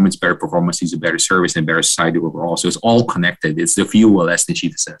performance leads to better service and better society overall. So it's all connected. It's the fuel, as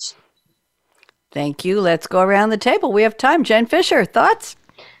Nishita says. Thank you. Let's go around the table. We have time. Jen Fisher, thoughts?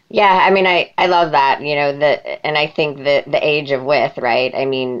 Yeah, I mean, I love that, and I think that the age of WITH, right? I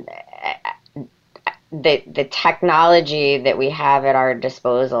mean, the technology that we have at our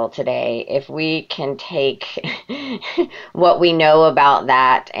disposal today, if we can take what we know about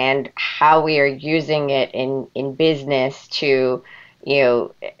that and how we are using it in business to,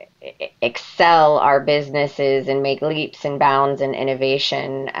 excel our businesses and make leaps and bounds in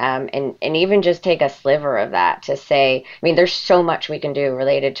innovation, and even just take a sliver of that to say, I mean, there's so much we can do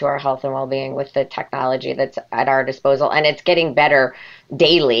related to our health and well-being with the technology that's at our disposal, and it's getting better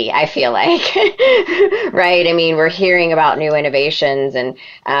daily, I feel like, right? I mean, we're hearing about new innovations, and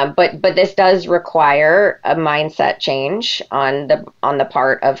but this does require a mindset change on the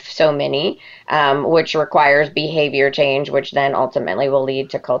part of so many, which requires behavior change, which then ultimately will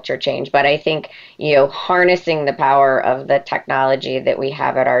lead to culture change. But I think, harnessing the power of the technology that we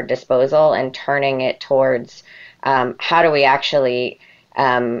have at our disposal and turning it towards how do we actually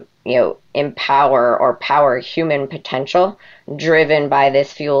empower or power human potential driven by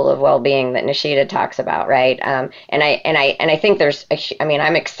this fuel of well-being that Nishita talks about, right? And I think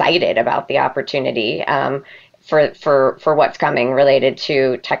I'm excited about the opportunity for what's coming related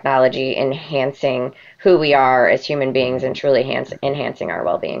to technology enhancing who we are as human beings and truly enhancing our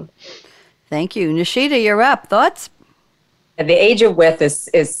well-being. Thank you. Nishita, you're up. Thoughts? And the age of width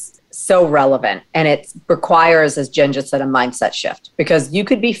is so relevant, and it requires, as Jen just said, a mindset shift, because you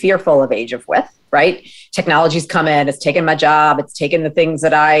could be fearful of age of width, right? Technology's come in, it's taken my job, it's taken the things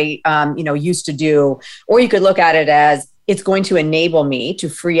that I used to do. Or you could look at it as it's going to enable me to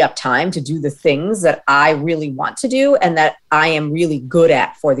free up time to do the things that I really want to do and that I am really good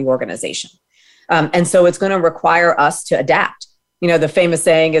at for the organization. And so it's going to require us to adapt. The famous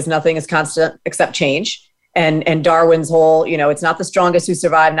saying is nothing is constant except change. And Darwin's whole, it's not the strongest who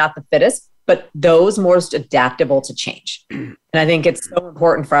survive, not the fittest, but those most adaptable to change. And I think it's so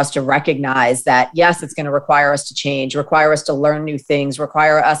important for us to recognize that, yes, it's going to require us to change, require us to learn new things,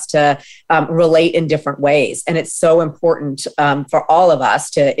 require us to relate in different ways. And it's so important for all of us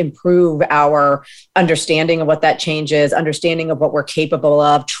to improve our understanding of what that change is, understanding of what we're capable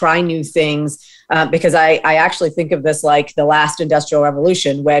of, try new things. Because I actually think of this like the last industrial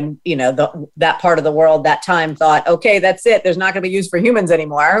revolution, when, that part of the world that time thought, okay, that's it. There's not going to be used for humans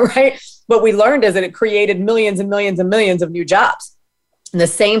anymore, right? What we learned is that it created millions and millions and millions of new jobs. And the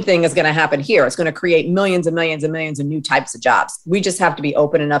same thing is going to happen here. It's going to create millions and millions and millions of new types of jobs. We just have to be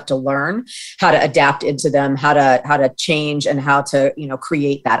open enough to learn how to adapt into them, how to change, and how to,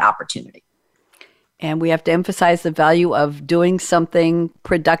 create that opportunity. And we have to emphasize the value of doing something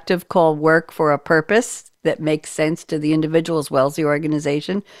productive called work for a purpose that makes sense to the individual as well as the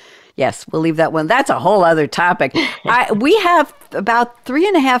organization. Yes, we'll leave that one. That's a whole other topic. We have about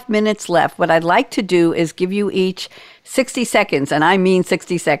 3.5 minutes left. What I'd like to do is give you each 60 seconds, and I mean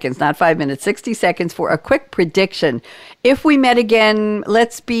 60 seconds, not 5 minutes, 60 seconds for a quick prediction. If we met again,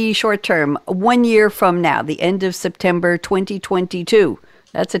 let's be short term, 1 year from now, the end of September 2022.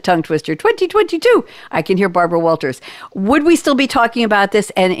 That's a tongue twister. 2022. I can hear Barbara Walters. Would we still be talking about this?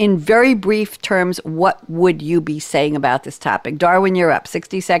 And in very brief terms, what would you be saying about this topic? Darwin, you're up.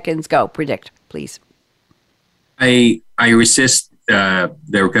 60 seconds. Go. Predict, please. I resist the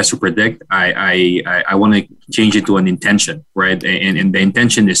request to predict. I want to change it to an intention, right? And the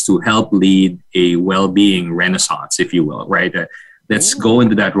intention is to help lead a well-being renaissance, if you will, right? Let's go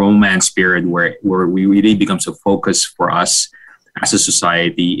into that romance period where we really becomes a focus for us as a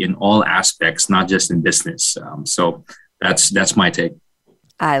society in all aspects, not just in business. So that's my take.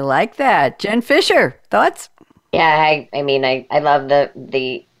 I like that. Jen Fisher, thoughts? Yeah, I love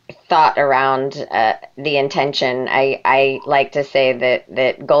the thought around the intention. I like to say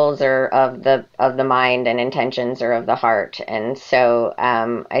that goals are of the mind and intentions are of the heart. And so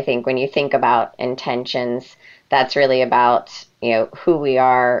I think when you think about intentions, that's really about who we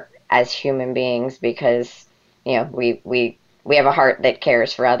are as human beings, because we have a heart that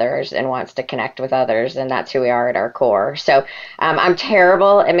cares for others and wants to connect with others, and that's who we are at our core. So I'm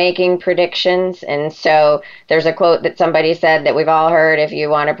terrible at making predictions, and so there's a quote that somebody said that we've all heard: if you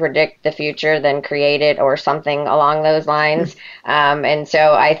want to predict the future, then create it, or something along those lines. And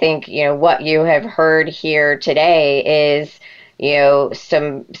so I think what you have heard here today is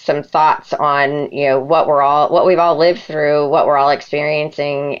some thoughts on what we've all lived through, what we're all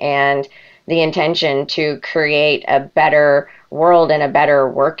experiencing, and the intention to create a better world and a better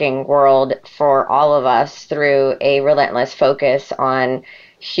working world for all of us through a relentless focus on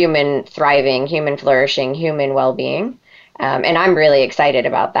human thriving, human flourishing, human well-being. And I'm really excited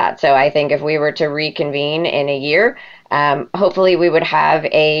about that. So I think if we were to reconvene in a year, hopefully we would have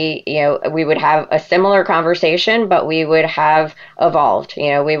a similar conversation, but we would have evolved.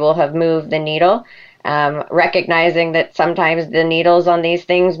 We will have moved the needle. Recognizing that sometimes the needles on these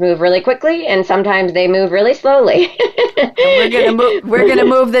things move really quickly and sometimes they move really slowly. We're gonna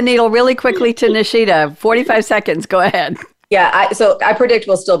move the needle really quickly to Nishita. 45 seconds. Go ahead. Yeah, so I predict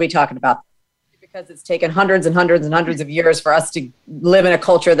we'll still be talking about this because it's taken hundreds and hundreds and hundreds of years for us to live in a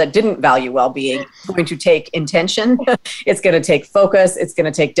culture that didn't value well-being. It's going to take intention. It's going to take focus. It's going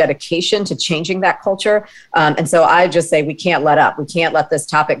to take dedication to changing that culture. And so I just say we can't let up. We can't let this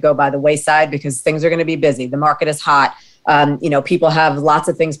topic go by the wayside because things are going to be busy. The market is hot. People have lots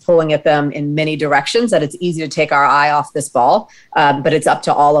of things pulling at them in many directions that it's easy to take our eye off this ball. But it's up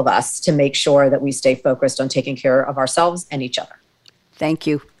to all of us to make sure that we stay focused on taking care of ourselves and each other. Thank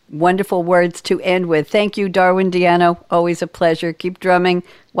you. Wonderful words to end with. Thank you, Darwin Deano. Always a pleasure. Keep drumming.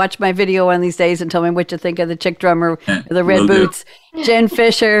 Watch my video one of these days and tell me what you think of the chick drummer with the red boots. Jen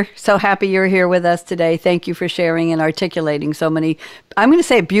Fisher, so happy you're here with us today. Thank you for sharing and articulating so many, I'm going to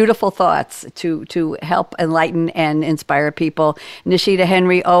say, beautiful thoughts to help enlighten and inspire people. Nishita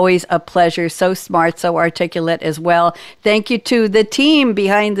Henry, always a pleasure. So smart, so articulate as well. Thank you to the team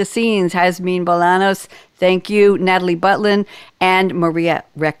behind the scenes, Hasmin Bolanos. Thank you, Natalie Butlin and Maria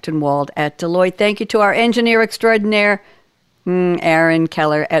Rechtenwald at Deloitte. Thank you to our engineer extraordinaire, Aaron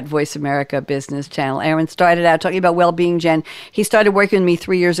Keller at Voice America Business Channel. Aaron started out talking about well-being, Jen. He started working with me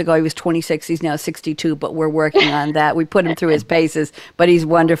 3 years ago. He was 26. He's now 62, but we're working on that. We put him through his paces, but he's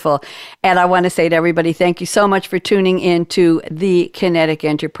wonderful. And I want to say to everybody, thank you so much for tuning in to the Kinetic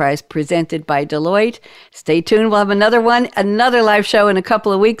Enterprise presented by Deloitte. Stay tuned. We'll have another live show in a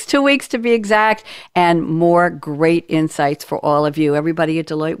couple of weeks, 2 weeks to be exact, and more great insights for all of you. Everybody at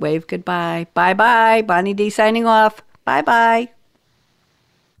Deloitte, wave goodbye. Bye-bye. Bonnie D signing off. Bye-bye.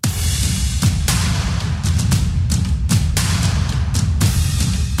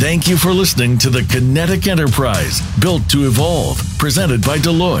 Thank you for listening to the Kinetic Enterprise, built to evolve, presented by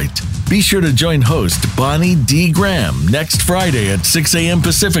Deloitte. Be sure to join host Bonnie D. Graham next Friday at 6 a.m.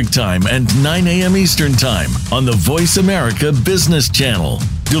 Pacific Time and 9 a.m. Eastern Time on the Voice America Business Channel.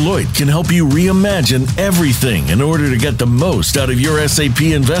 Deloitte can help you reimagine everything in order to get the most out of your SAP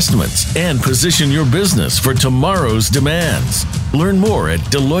investments and position your business for tomorrow's demands. Learn more at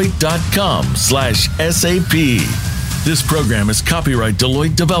Deloitte.com/SAP. This program is copyright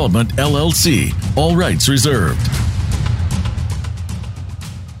Deloitte Development, LLC. All rights reserved.